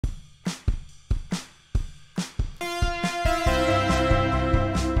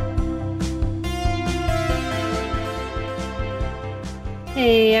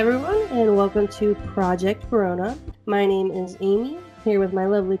Hey everyone, and welcome to Project Grownup. My name is Amy, here with my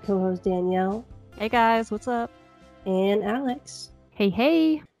lovely co-host Danielle. Hey guys, what's up? And Alex.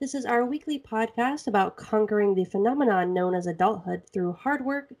 Hey. This is our weekly podcast about conquering the phenomenon known as adulthood through hard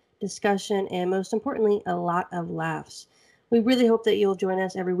work, discussion, and most importantly, a lot of laughs. We really hope that you'll join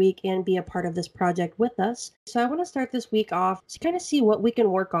us every week and be a part of this project with us. So I want to start this week off to kind of see what we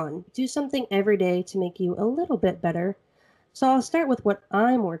can work on. Do something every day to make you a little bit better. So I'll start with what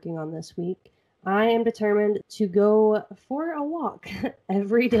I'm working on this week. I am determined to go for a walk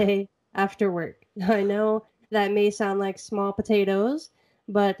every day after work. I know that may sound like small potatoes,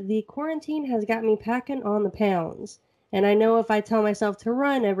 but the quarantine has got me packing on the pounds. And I know if I tell myself to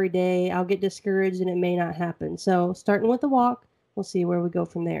run every day, I'll get discouraged and it may not happen. So starting with a walk, we'll see where we go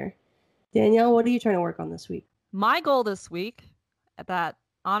from there. Danielle, what are you trying to work on this week? My goal this week, that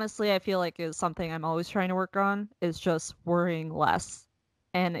honestly I feel like is something I'm always trying to work on, is just worrying less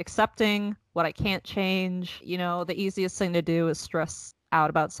and accepting what I can't change. You know, the easiest thing to do is stress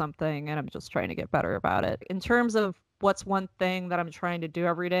out about something, and I'm just trying to get better about it. In terms of what's one thing that I'm trying to do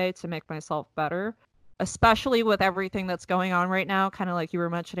every day to make myself better, especially with everything that's going on right now, kind of like you were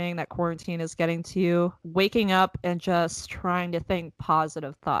mentioning, that quarantine is getting to you, waking up and just trying to think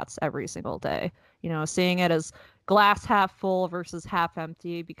positive thoughts every single day. You know, seeing it as glass half full versus half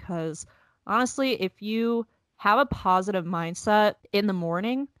empty, because honestly, if you have a positive mindset in the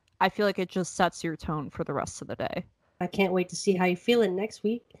morning, I feel like it just sets your tone for the rest of the day. I can't wait to see how you feeling next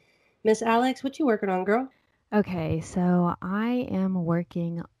week. Miss Alex, what you working on, girl? Okay, so I am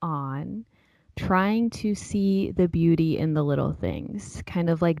working on trying to see the beauty in the little things. Kind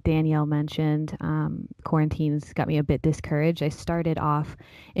of like Danielle mentioned, quarantine's got me a bit discouraged. I started off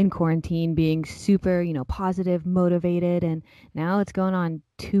in quarantine being super, positive, motivated, and now it's going on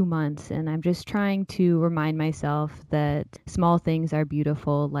 2 months, and I'm just trying to remind myself that small things are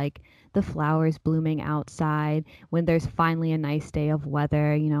beautiful, like the flowers blooming outside, when there's finally a nice day of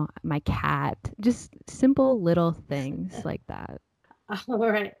weather, my cat, just simple little things like that.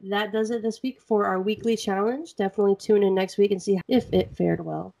 All right, that does it this week for our weekly challenge. Definitely tune in next week and see if it fared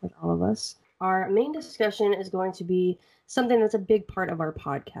well with all of us. Our main discussion is going to be something that's a big part of our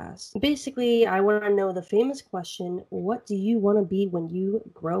podcast. Basically, I want to know the famous question, what do you want to be when you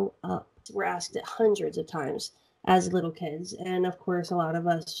grow up? We're asked it hundreds of times as little kids. And of course, a lot of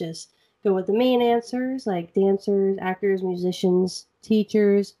us just go with the main answers like dancers, actors, musicians,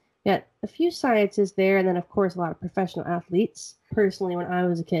 teachers. Got a few scientists there, and then of course a lot of professional athletes. Personally, when I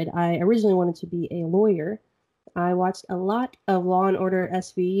was a kid, I originally wanted to be a lawyer. I watched a lot of Law and Order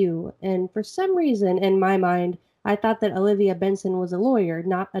SVU, and for some reason in my mind, I thought that Olivia Benson was a lawyer,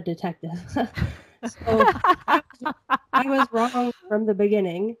 not a detective. So I was wrong from the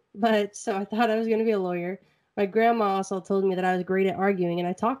beginning, but so I thought I was going to be a lawyer. My grandma also told me that I was great at arguing, and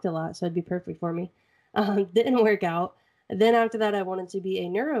I talked a lot, so it'd be perfect for me. Didn't work out. Then after that, I wanted to be a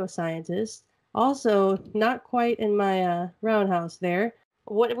neuroscientist. Also, not quite in my roundhouse there.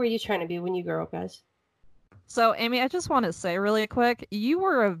 What were you trying to be when you grew up, guys? So, Amy, I just want to say really quick, you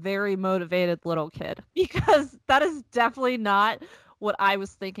were a very motivated little kid, because that is definitely not what I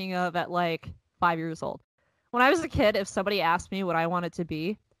was thinking of at like 5 years old. When I was a kid, if somebody asked me what I wanted to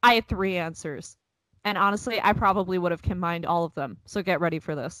be, I had 3 answers. And honestly, I probably would have combined all of them. So get ready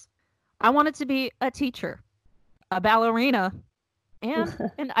for this. I wanted to be a teacher, a ballerina,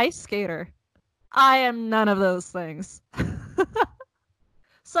 and an ice skater. I am none of those things.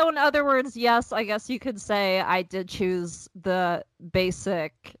 So in other words, yes, I guess you could say I did choose the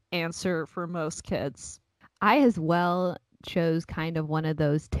basic answer for most kids. I as well chose kind of one of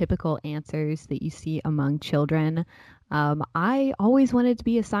those typical answers that you see among children. I always wanted to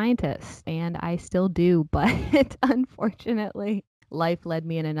be a scientist, and I still do, but unfortunately, life led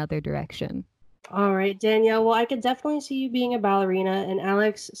me in another direction. All right, Danielle. Well, I could definitely see you being a ballerina, and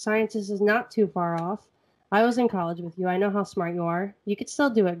Alex, scientist is not too far off. I was in college with you. I know how smart you are. You could still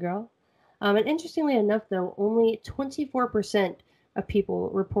do it, girl. And interestingly enough, though, only 24% of people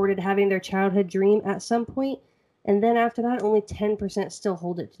reported having their childhood dream at some point, and then after that, only 10% still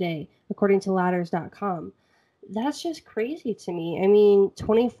hold it today, according to ladders.com. That's just crazy to me. I mean,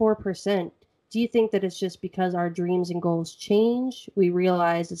 24%. Do you think that it's just because our dreams and goals change? We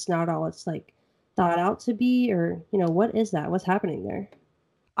realize it's not all it's like thought out to be, or what is that? What's happening there?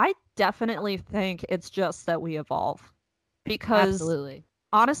 I definitely think it's just that we evolve, because Absolutely.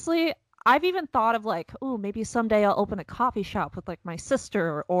 honestly, I've even thought of like, oh, maybe someday I'll open a coffee shop with like my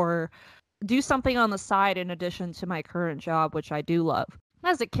sister, or do something on the side in addition to my current job, which I do love.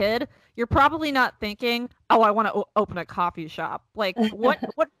 As a kid, you're probably not thinking, oh, I want to open a coffee shop. Like, what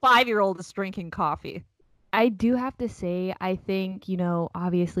 5-year-old is drinking coffee? I do have to say, I think,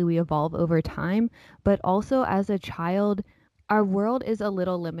 obviously we evolve over time, but also as a child, our world is a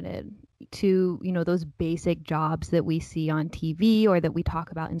little limited to, those basic jobs that we see on TV or that we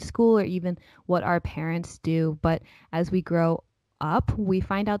talk about in school or even what our parents do. But as we grow up, we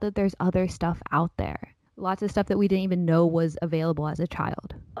find out that there's other stuff out there. Lots of stuff that we didn't even know was available as a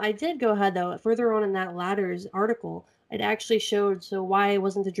child. I did go ahead though. Further on in that Ladders article, it actually showed so why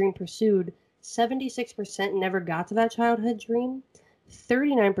wasn't the dream pursued. 76% never got to that childhood dream.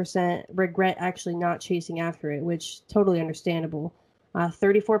 39% regret actually not chasing after it, which totally understandable.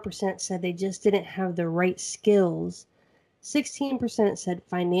 34% said they just didn't have the right skills. 16% said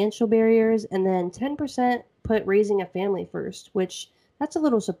financial barriers, and then 10% put raising a family first, which that's a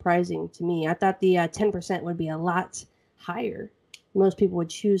little surprising to me. I thought the 10% would be a lot higher. Most people would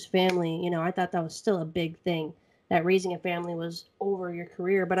choose family. I thought that was still a big thing, that raising a family was over your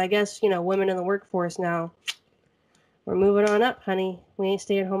career. But I guess, women in the workforce now, we're moving on up, honey. We ain't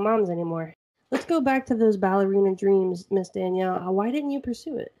stay-at-home moms anymore. Let's go back to those ballerina dreams, Miss Danielle. Why didn't you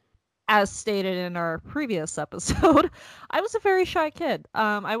pursue it? As stated in our previous episode, I was a very shy kid.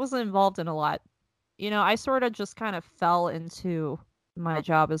 I wasn't involved in a lot. I sort of just kind of fell into my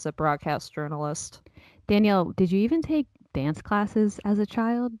job as a broadcast journalist. Danielle, did you even take dance classes as a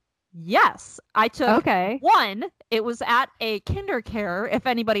child? Yes, I took one. It was at a kindercare, if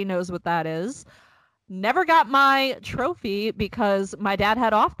anybody knows what that is. Never got my trophy because my dad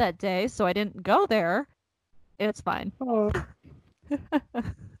had off that day, so I didn't go there. It's fine. Oh.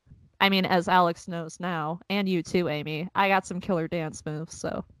 I mean, as Alex knows now, and you too, Amy, I got some killer dance moves,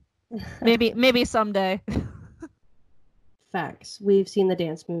 so maybe someday. Facts. We've seen the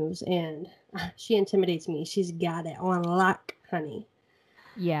dance moves, and she intimidates me. She's got it on lock, honey.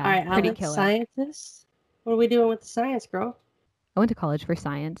 Yeah, all right, pretty Alex, killer. Scientist. What are we doing with the science, girl? I went to college for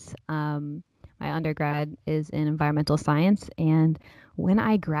science. My undergrad is in environmental science, and when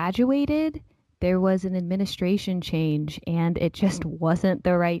I graduated, there was an administration change, and it just wasn't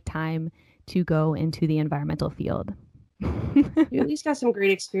the right time to go into the environmental field. You at least got some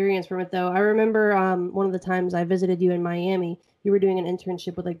great experience from it, though. I remember one of the times I visited you in Miami, you were doing an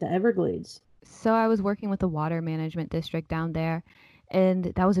internship with like the Everglades. So I was working with the water management district down there,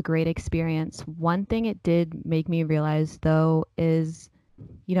 and that was a great experience. One thing it did make me realize, though, is,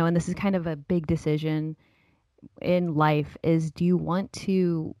 and this is kind of a big decision in life, is do you want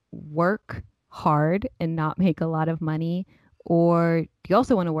to work hard and not make a lot of money, or do you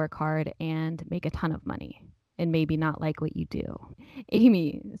also want to work hard and make a ton of money and maybe not like what you do?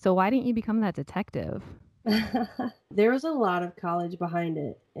 Amy, so why didn't you become that detective? There was a lot of college behind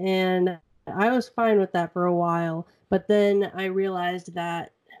it, and I was fine with that for a while, but then I realized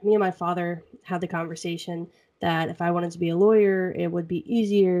that me and my father had the conversation that if I wanted to be a lawyer, it would be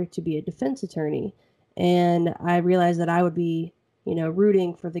easier to be a defense attorney. And I realized that I would be,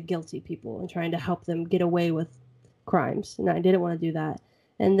 rooting for the guilty people and trying to help them get away with crimes. And I didn't want to do that.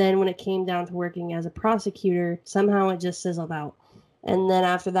 And then when it came down to working as a prosecutor, somehow it just sizzled out. And then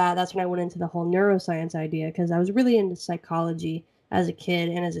after that, that's when I went into the whole neuroscience idea because I was really into psychology as a kid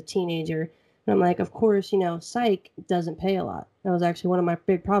and as a teenager. And I'm like, of course, psych doesn't pay a lot. That was actually one of my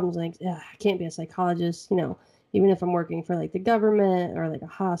big problems. Like, I can't be a psychologist, even if I'm working for like the government or like a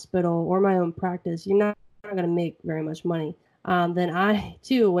hospital or my own practice, you're not going to make very much money. Then I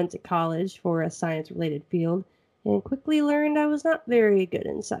too went to college for a science related field and quickly learned I was not very good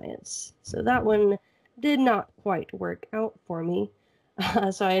in science. So that one did not quite work out for me.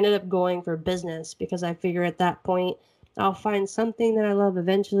 So I ended up going for business because I figure at that point I'll find something that I love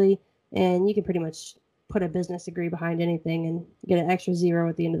eventually, and you can pretty much put a business degree behind anything and get an extra zero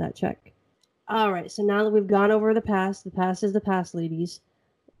at the end of that check. All right, so now that we've gone over the past is the past, ladies.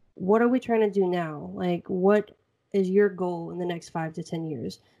 What are we trying to do now? Like, what is your goal in the next 5 to 10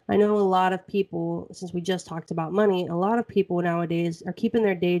 years? I know a lot of people, since we just talked about money, a lot of people nowadays are keeping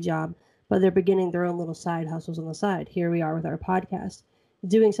their day job, but they're beginning their own little side hustles on the side. Here we are with our podcast,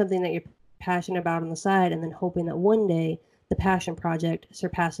 doing something that you're passionate about on the side, and then hoping that one day the passion project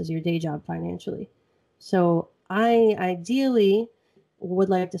surpasses your day job financially. So I ideally would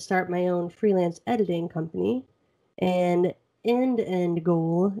like to start my own freelance editing company, and end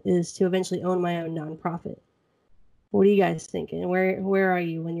goal is to eventually own my own nonprofit. What are you guys thinking? Where are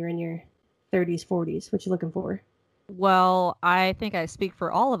you when you're in your 30s, 40s? What you looking for? Well, I think I speak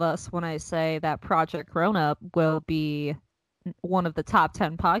for all of us when I say that Project Grownup will be one of the top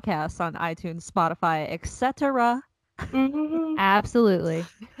 10 podcasts on iTunes, Spotify, etc. Mm-hmm. Absolutely.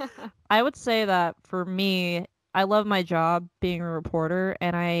 I would say that for me, I love my job being a reporter,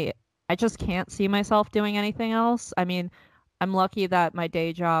 and I just can't see myself doing anything else. I mean, I'm lucky that my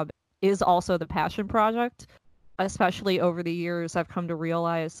day job is also the passion project. Especially over the years, I've come to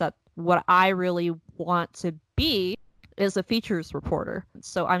realize that what I really want to be is a features reporter.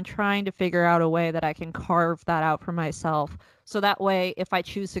 So I'm trying to figure out a way that I can carve that out for myself. So that way, if I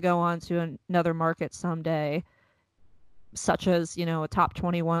choose to go on to another market someday, such as, a top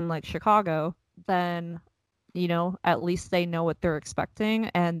 21 like Chicago, then, at least they know what they're expecting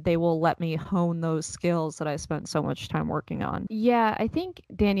and they will let me hone those skills that I spent so much time working on. Yeah, I think,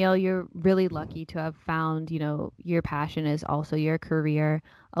 Danielle, you're really lucky to have found, your passion is also your career.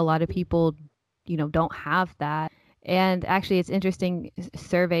 A lot of people, don't have that. And actually, it's interesting.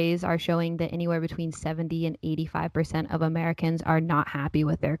 Surveys are showing that anywhere between 70 and 85% of Americans are not happy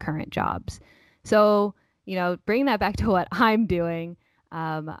with their current jobs. So, bringing that back to what I'm doing,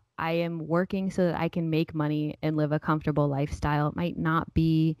 I am working so that I can make money and live a comfortable lifestyle. It might not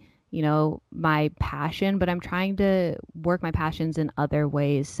be, my passion, but I'm trying to work my passions in other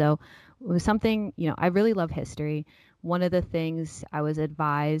ways. So it was something, I really love history. One of the things I was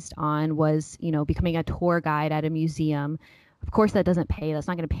advised on was, becoming a tour guide at a museum. Of course, that doesn't pay. That's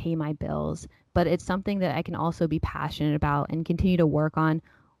not going to pay my bills, but it's something that I can also be passionate about and continue to work on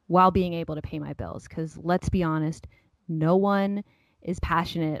while being able to pay my bills. Because let's be honest, no one is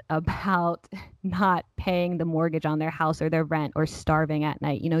passionate about not paying the mortgage on their house or their rent or starving at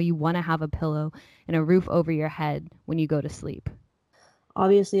night. You want to have a pillow and a roof over your head when you go to sleep.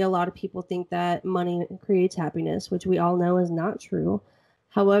 Obviously, a lot of people think that money creates happiness, which we all know is not true.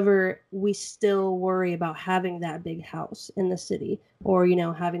 However, we still worry about having that big house in the city or,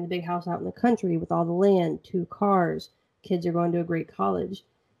 having the big house out in the country with all the land, 2 cars, kids are going to a great college.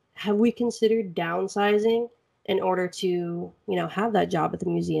 Have we considered downsizing in order to, have that job at the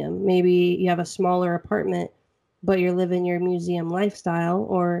museum? Maybe you have a smaller apartment, but you're living your museum lifestyle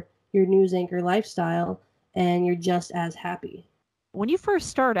or your news anchor lifestyle, and you're just as happy. When you first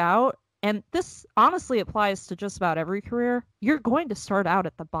start out, and this honestly applies to just about every career, you're going to start out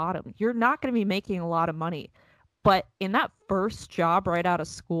at the bottom. You're not going to be making a lot of money. But in that first job right out of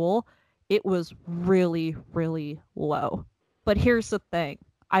school, it was really, really low. But here's the thing.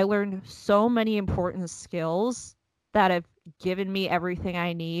 I learned so many important skills that have given me everything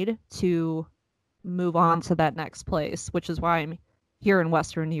I need to move on to that next place, which is why I'm here in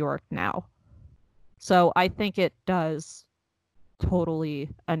Western New York now. So I think it does totally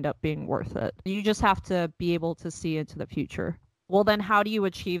end up being worth it. You just have to be able to see into the future. Well, then how do you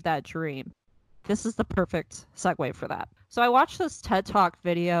achieve that dream? This is the perfect segue for that. So I watched this TED Talk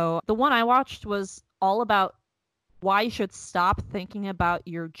video. The one I watched was all about why you should stop thinking about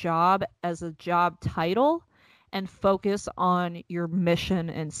your job as a job title and focus on your mission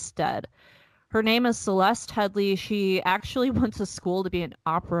instead. Her name is Celeste Headley. She actually went to school to be an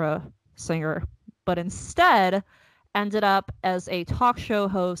opera singer, but instead ended up as a talk show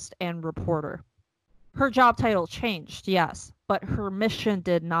host and reporter. Her job title changed, yes, but her mission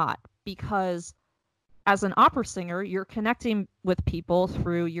did not, because as an opera singer, you're connecting with people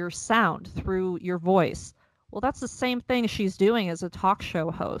through your sound, through your voice. Well, that's the same thing she's doing as a talk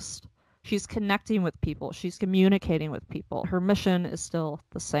show host. She's connecting with people. She's communicating with people. Her mission is still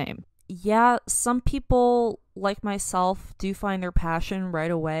the same. Yeah, some people, like myself, do find their passion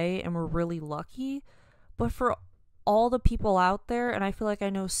right away, and we're really lucky. But for all the people out there, and I feel like I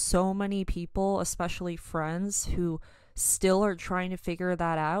know so many people, especially friends, who still are trying to figure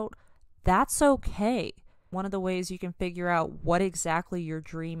that out, that's okay. One of the ways you can figure out what exactly your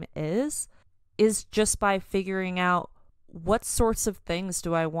dream is just by figuring out what sorts of things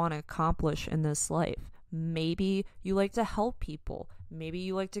do I want to accomplish in this life. Maybe you like to help people. Maybe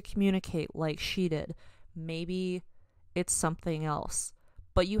you like to communicate like she did. Maybe it's something else.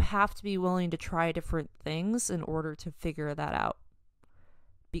 But you have to be willing to try different things in order to figure that out.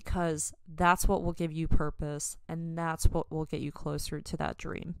 Because that's what will give you purpose, and that's what will get you closer to that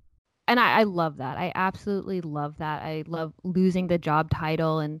dream. And I love that. I absolutely love that. I love losing the job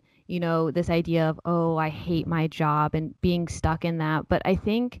title and, this idea of, oh, I hate my job and being stuck in that. But I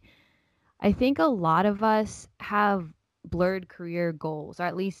think a lot of us have blurred career goals, or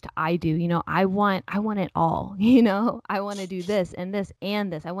at least I do. I want it all. I want to do this and this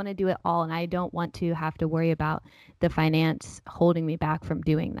and this. I want to do it all, and I don't want to have to worry about the finance holding me back from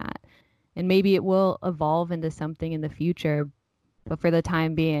doing that. And maybe it will evolve into something in the future, but for the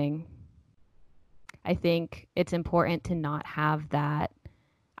time being, I think it's important to not have that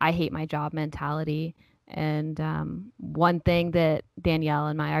I hate my job mentality. And one thing that Danielle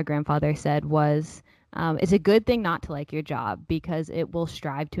and our grandfather said was, it's a good thing not to like your job because it will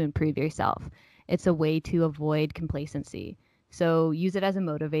strive to improve yourself. It's a way to avoid complacency. So use it as a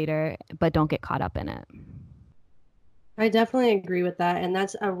motivator, but don't get caught up in it. I definitely agree with that, and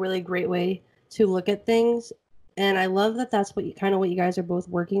that's a really great way to look at things. And I love that that's what you kind of what you guys are both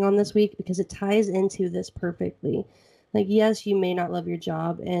working on this week because it ties into this perfectly. Like, yes, you may not love your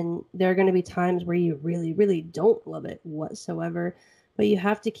job, and there are going to be times where you really, really don't love it whatsoever. But you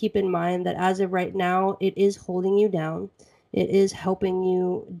have to keep in mind that as of right now, it is holding you down. It is helping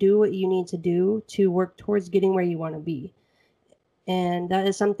you do what you need to do to work towards getting where you want to be. And that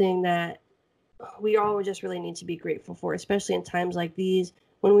is something that we all just really need to be grateful for, especially in times like these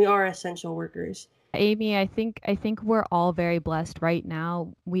when we are essential workers. Amy, I think we're all very blessed right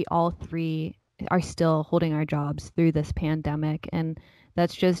now. We all three are still holding our jobs through this pandemic, and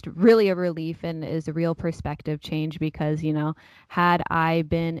that's just really a relief and is a real perspective change because, had I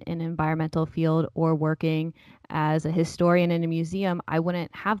been in environmental field or working as a historian in a museum, I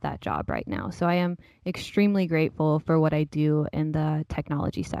wouldn't have that job right now. So I am extremely grateful for what I do in the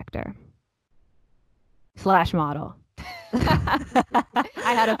technology sector. Slash model.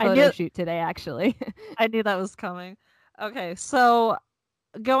 I had a photo shoot today, actually. I knew that was coming. Okay, so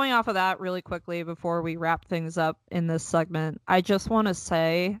going off of that really quickly before we wrap things up in this segment, I just want to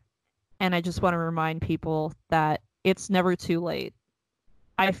say, and I just want to remind people that it's never too late.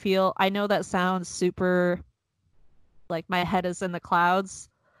 I know that sounds super like my head is in the clouds,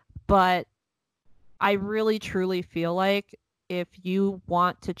 but I really truly feel like if you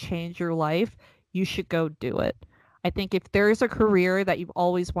want to change your life, you should go do it. I think if there's a career that you've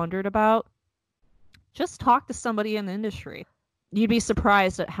always wondered about, just talk to somebody in the industry. You'd be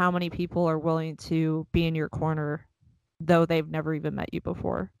surprised at how many people are willing to be in your corner, though they've never even met you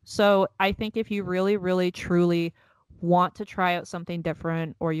before. So I think if you really, really, truly want to try out something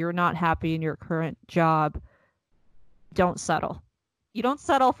different or you're not happy in your current job, don't settle. You don't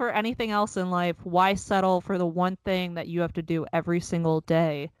settle for anything else in life. Why settle for the one thing that you have to do every single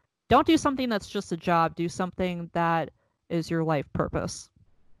day? Don't do something that's just a job. Do something that is your life purpose.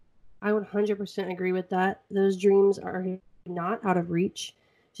 I would 100% agree with that. Those dreams are not out of reach.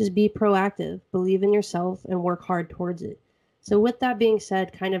 Just be proactive, believe in yourself, and work hard towards it. So, with that being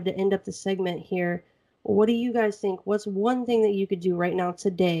said, kind of to end up the segment here, what do you guys think? What's one thing that you could do right now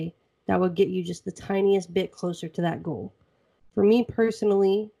today that would get you just the tiniest bit closer to that goal? For me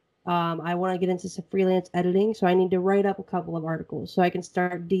personally, I want to get into some freelance editing, so I need to write up a couple of articles so I can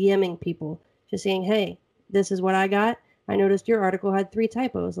start DMing people, just saying, hey, this is what I got. I noticed your article had 3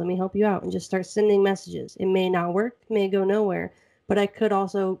 typos. Let me help you out and just start sending messages. It may not work, may go nowhere, but I could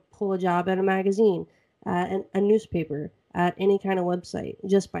also pull a job at a magazine, at a newspaper, at any kind of website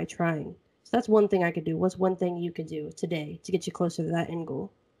just by trying. So that's one thing I could do. What's one thing you could do today to get you closer to that end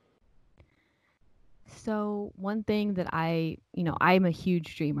goal? So one thing that I'm a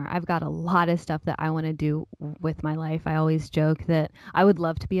huge dreamer. I've got a lot of stuff that I want to do with my life. I always joke that I would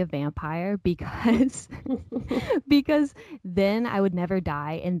love to be a vampire because because then I would never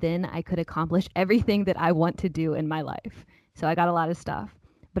die and then I could accomplish everything that I want to do in my life. So I got a lot of stuff.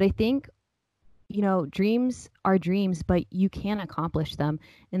 But I think dreams are dreams, but you can accomplish them.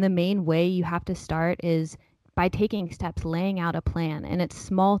 And the main way you have to start is by taking steps, laying out a plan. And it's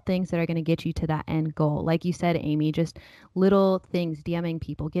small things that are going to get you to that end goal. Like you said, Amy, just little things, DMing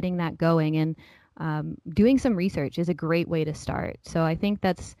people, getting that going, and doing some research is a great way to start. So I think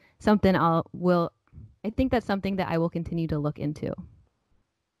that's something I think that's something that I will continue to look into.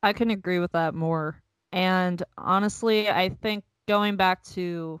 I can agree with that more. And honestly, I think going back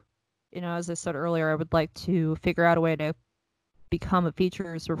to, as I said earlier, I would like to figure out a way to become a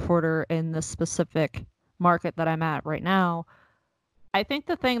features reporter in the specific market that I'm at right now. I think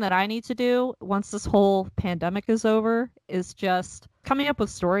the thing that I need to do once this whole pandemic is over is just coming up with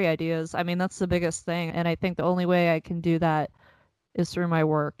story ideas. I mean, that's the biggest thing. And I think the only way I can do that is through my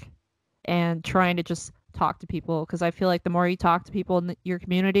work and trying to just talk to people. Because I feel like the more you talk to people in your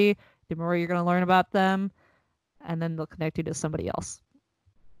community, the more you're going to learn about them. And then they'll connect you to somebody else.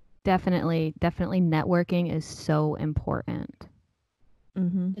 Definitely networking is so important.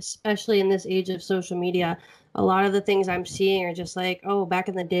 Mm-hmm. Especially in this age of social media, a lot of the things I'm seeing are just like, oh, back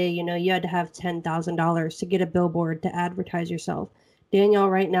in the day, you had to have $10,000 to get a billboard to advertise yourself. Danielle,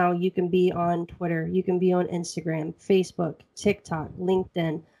 right now, you can be on Twitter, you can be on Instagram, Facebook, TikTok,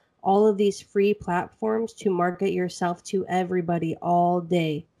 LinkedIn, all of these free platforms to market yourself to everybody all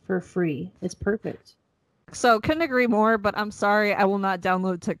day for free. It's perfect. So couldn't agree more, but I'm sorry, I will not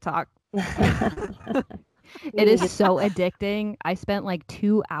download TikTok. It is so addicting. I spent like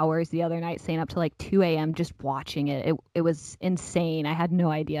 2 hours the other night staying up to like 2 a.m. just watching it. It was insane. I had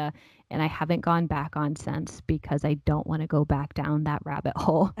no idea. And I haven't gone back on since because I don't want to go back down that rabbit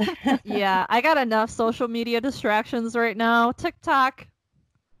hole. Yeah, I got enough social media distractions right now. TikTok,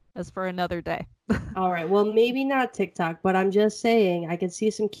 That's for another day. All right. Well, maybe not TikTok, but I'm just saying I could see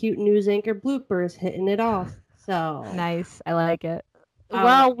some cute news anchor bloopers hitting it off. So, Nice. I like it. all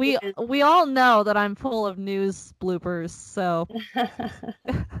right. Well, we all know that I'm full of news bloopers, so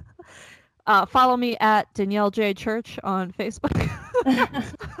follow me at Danielle J. Church on Facebook.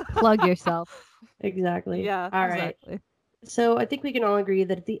 Plug yourself. Exactly. Yeah, All right. exactly. So I think we can all agree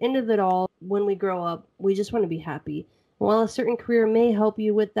that at the end of it all, when we grow up, we just want to be happy. While a certain career may help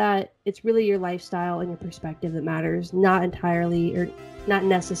you with that, it's really your lifestyle and your perspective that matters, not entirely or not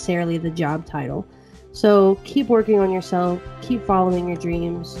necessarily the job title. So keep working on yourself, keep following your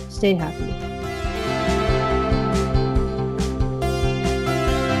dreams, stay happy.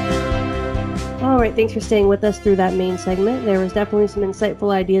 All right, thanks for staying with us through that main segment. There was definitely some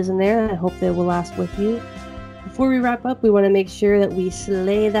insightful ideas in there. I hope they will last with you. Before we wrap up, we want to make sure that we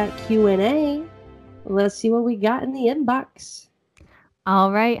slay that Q&A. Let's see what we got in the inbox.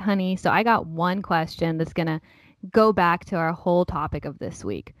 All right, honey. So I got one question that's going to go back to our whole topic of this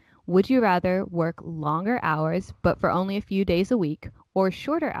week. Would you rather work longer hours, but for only a few days a week, or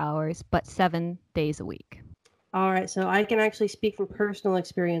shorter hours, but 7 days a week? All right, so I can actually speak from personal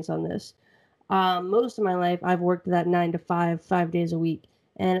experience on this. Most of my life, I've worked that 9 to 5, 5 days a week,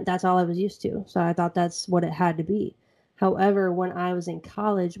 and that's all I was used to. So I thought that's what it had to be. However, when I was in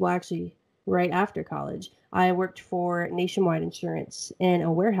college, well, actually, right after college, I worked for Nationwide Insurance in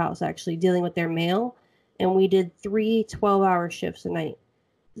a warehouse, actually, dealing with their mail, and we did 3 12-hour shifts a night.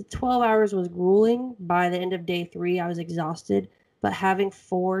 The 12 hours was grueling. By the end of day 3, I was exhausted, but having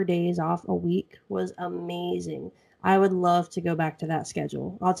 4 days off a week was amazing. I would love to go back to that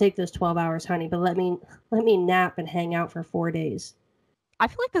schedule. I'll take those 12 hours, honey, but let me nap and hang out for 4 days. I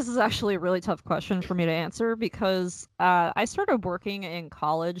feel like this is actually a really tough question for me to answer because I started working in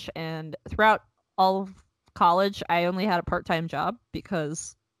college, and throughout all of college, I only had a part-time job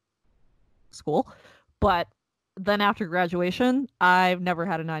because school. But then after graduation, I've never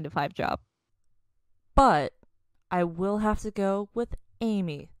had a 9 to 5 job. But I will have to go with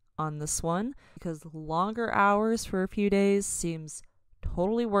Amy on this one because longer hours for a few days seems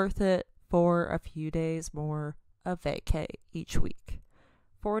totally worth it for a few days more of vacay each week.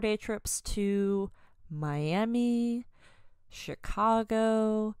 4-day trips to Miami,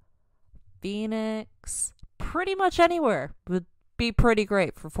 Chicago, Phoenix, pretty much anywhere would be pretty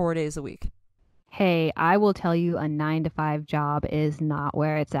great for 4 days a week. Hey, I will tell you a 9 to 5 job is not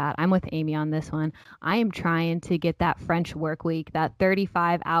where it's at. I'm with Amy on this one. I am trying to get that French work week, that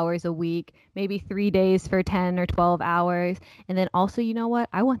 35 hours a week, maybe 3 days for 10 or 12 hours. And then also, you know what?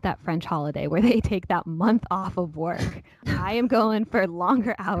 I want that French holiday where they take that month off of work. I am going for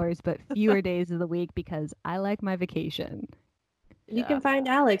longer hours, but fewer days of the week because I like my vacation. You can find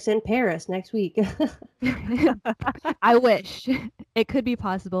Alex in Paris next week. I wish it could be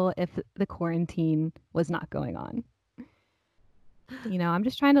possible if the quarantine was not going on. You know, I'm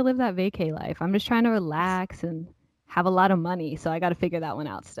just trying to live that vacay life. I'm just trying to relax and have a lot of money. So I got to figure that one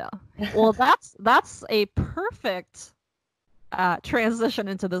out still. Well, that's a perfect transition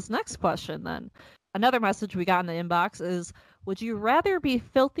into this next question then. Another message we got in the inbox is, would you rather be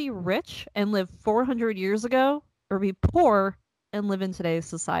filthy rich and live 400 years ago or be poor and live in today's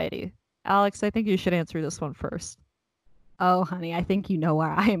society? Alex, I think you should answer this one first. Oh, honey, I think you know where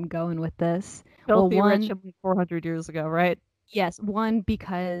I am going with this. Filthy rich and live 400 years ago, right? Yes, one,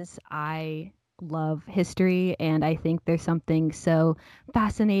 because I love history and I think there's something so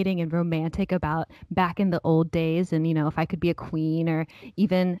fascinating and romantic about back in the old days. And, you know, if I could be a queen or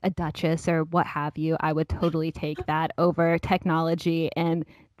even a duchess or what have you, I would totally take that over technology and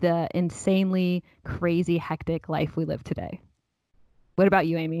the insanely crazy, hectic life we live today. What about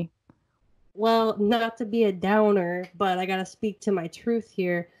you, Amy? Well, not to be a downer, but I gotta speak to my truth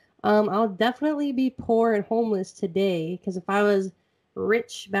here. I'll definitely be poor and homeless today, because if I was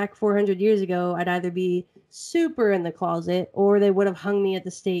rich back 400 years ago, I'd either be super in the closet or they would have hung me at the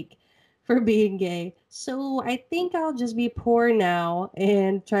stake for being gay. So I think I'll just be poor now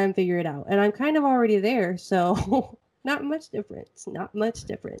and try and figure it out. And I'm kind of already there, so not much difference. Not much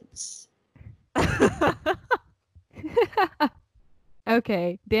difference.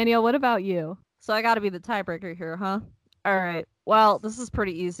 Okay, Danielle, what about you? So I got to be the tiebreaker here, huh? All right. Well, this is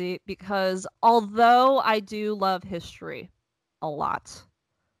pretty easy because although I do love history a lot,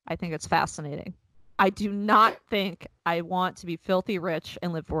 I think it's fascinating. I do not think I want to be filthy rich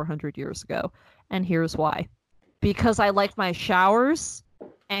and live 400 years ago. And here's why. Because I like my showers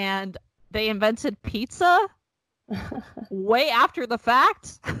and they invented pizza way after the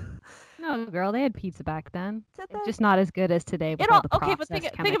fact. No, girl, they had pizza back then. Did It's they? just not as good as today with It all all the okay, but processed think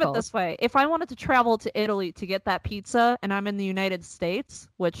of it chemicals. this way: if I wanted to travel to Italy to get that pizza, and I'm in the United States,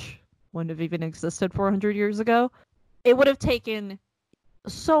 which wouldn't have even existed 400 years ago, it would have taken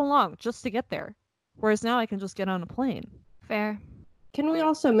so long just to get there. Whereas now I can just get on a plane. Fair. Can we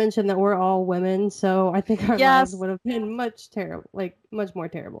also mention that we're all women, so I think our lives Yes. would have been much more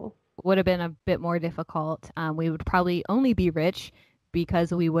terrible. Would have been a bit more difficult. We would probably only be rich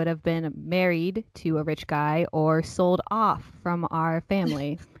because we would have been married to a rich guy or sold off from our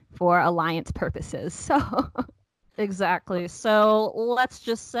family for alliance purposes. So Exactly. So let's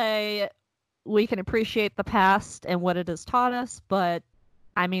just say we can appreciate the past and what it has taught us, but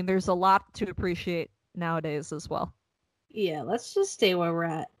I mean, there's a lot to appreciate nowadays as well. Yeah, let's just stay where we're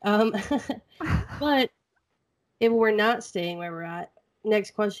at. But if we're not staying where we're at,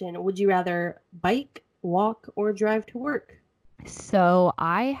 next question: would you rather bike, walk, or drive to work? So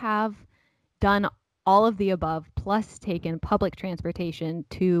I have done all of the above, plus taken public transportation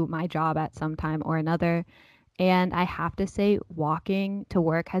to my job at some time or another. And I have to say, walking to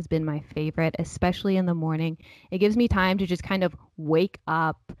work has been my favorite, especially in the morning. It gives me time to just kind of wake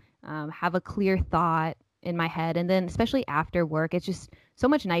up, have a clear thought in my head. And then, especially after work, it's just so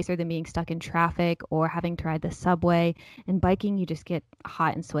much nicer than being stuck in traffic or having to ride the subway. And biking, you just get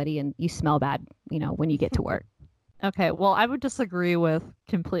hot and sweaty and you smell bad, when you get to work. Okay, well, I would disagree with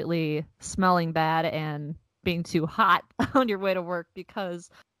completely smelling bad and being too hot on your way to work because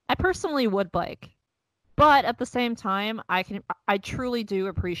I personally would bike. But at the same time, I truly do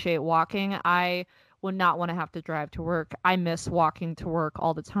appreciate walking. I would not want to have to drive to work. I miss walking to work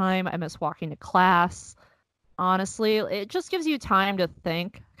all the time. I miss walking to class. Honestly, it just gives you time to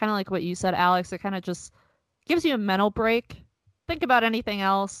think. Kind of like what you said, Alex. It kind of just gives you a mental break. Think about anything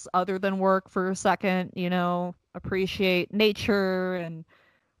else other than work for a second, appreciate nature and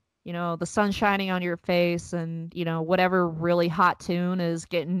the sun shining on your face and, whatever really hot tune is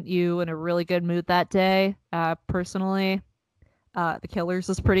getting you in a really good mood that day. Personally, The Killers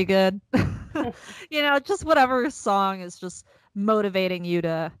is pretty good. Just whatever song is just motivating you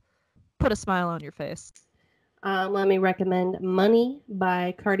to put a smile on your face. Let me recommend Money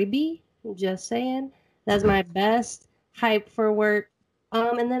by Cardi B. Just saying. That's my best hype for work.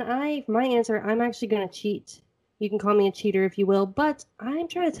 And then for my answer, I'm actually going to cheat. You can call me a cheater if you will, but I'm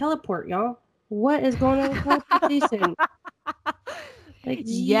trying to teleport, y'all. What is going on with teleportation?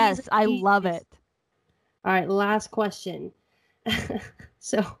 Yes, I love it. All right, last question.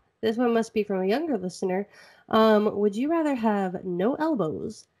 So this one must be from a younger listener. Would you rather have no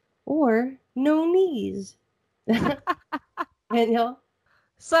elbows or no knees? Danielle?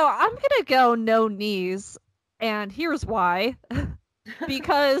 So I'm gonna go no knees, and here's why.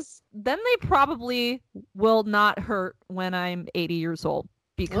 Because then they probably will not hurt when I'm 80 years old.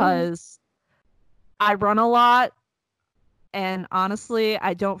 Because I run a lot, and honestly,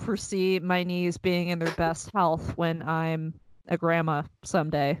 I don't foresee my knees being in their best health when I'm a grandma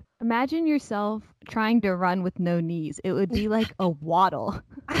someday. Imagine yourself trying to run with no knees. It would be like a waddle.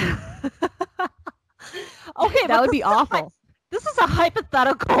 Okay, that would be awful. This is a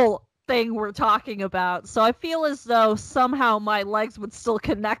hypothetical thing we're talking about, so I feel as though somehow my legs would still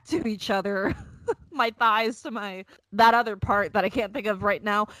connect to each other. My thighs to that other part that I can't think of right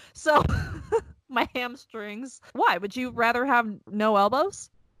now. So my hamstrings. Why? Would you rather have no elbows?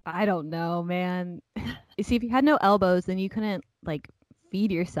 I don't know, man. You see, if you had no elbows, then you couldn't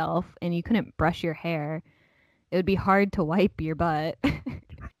feed yourself and you couldn't brush your hair. It would be hard to wipe your butt.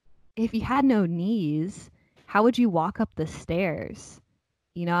 If you had no knees, how would you walk up the stairs?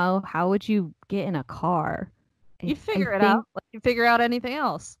 How would you get in a car? You figure it out. Like you figure out anything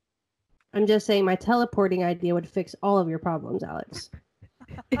else. I'm just saying my teleporting idea would fix all of your problems, Alex.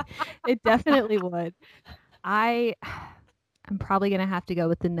 It definitely would. I'm probably going to have to go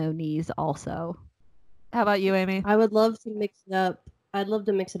with the no knees also. How about you, Amy? I would love to mix it up. I'd love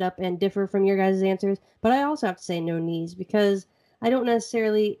to mix it up and differ from your guys' answers, but I also have to say no knees because I don't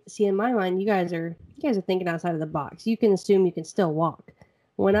necessarily see in my mind you guys are thinking outside of the box. You can assume you can still walk.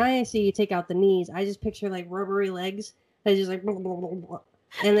 When I see you take out the knees, I just picture like rubbery legs that just like blah, blah, blah, blah.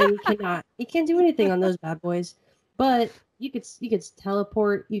 And then you can't do anything on those bad boys. But you could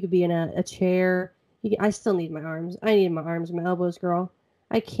teleport, you could be in a chair. I still need my arms. I need my arms and my elbows, girl.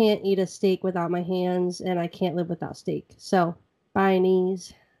 I can't eat a steak without my hands, and I can't live without steak. So, bye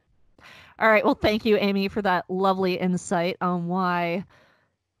knees. All right. Well, thank you, Amy, for that lovely insight on why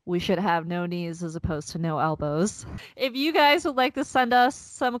we should have no knees as opposed to no elbows. If you guys would like to send us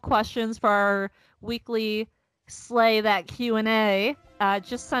some questions for our weekly Slay That Q&A,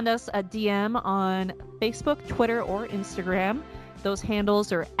 just send us a DM on Facebook, Twitter, or Instagram. Those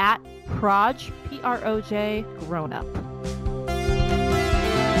handles are at Proj, P-R-O-J, Grownup.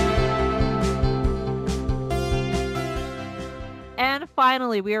 And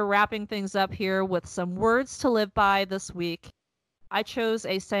finally, we are wrapping things up here with some words to live by this week. I chose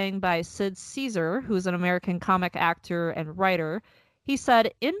a saying by Sid Caesar, who's an American comic actor and writer. He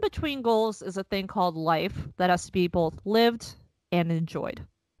said, "In between goals is a thing called life that has to be both lived and enjoyed."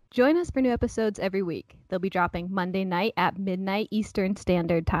 Join us for new episodes every week. They'll be dropping Monday night at midnight Eastern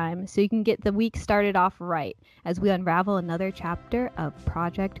Standard Time, so you can get the week started off right as we unravel another chapter of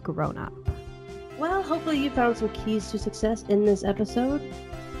Project Grownup. Well, hopefully you found some keys to success in this episode.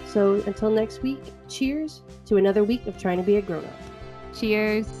 So until next week, cheers to another week of trying to be a grown-up.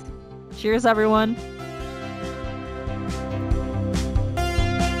 Cheers. Cheers, everyone.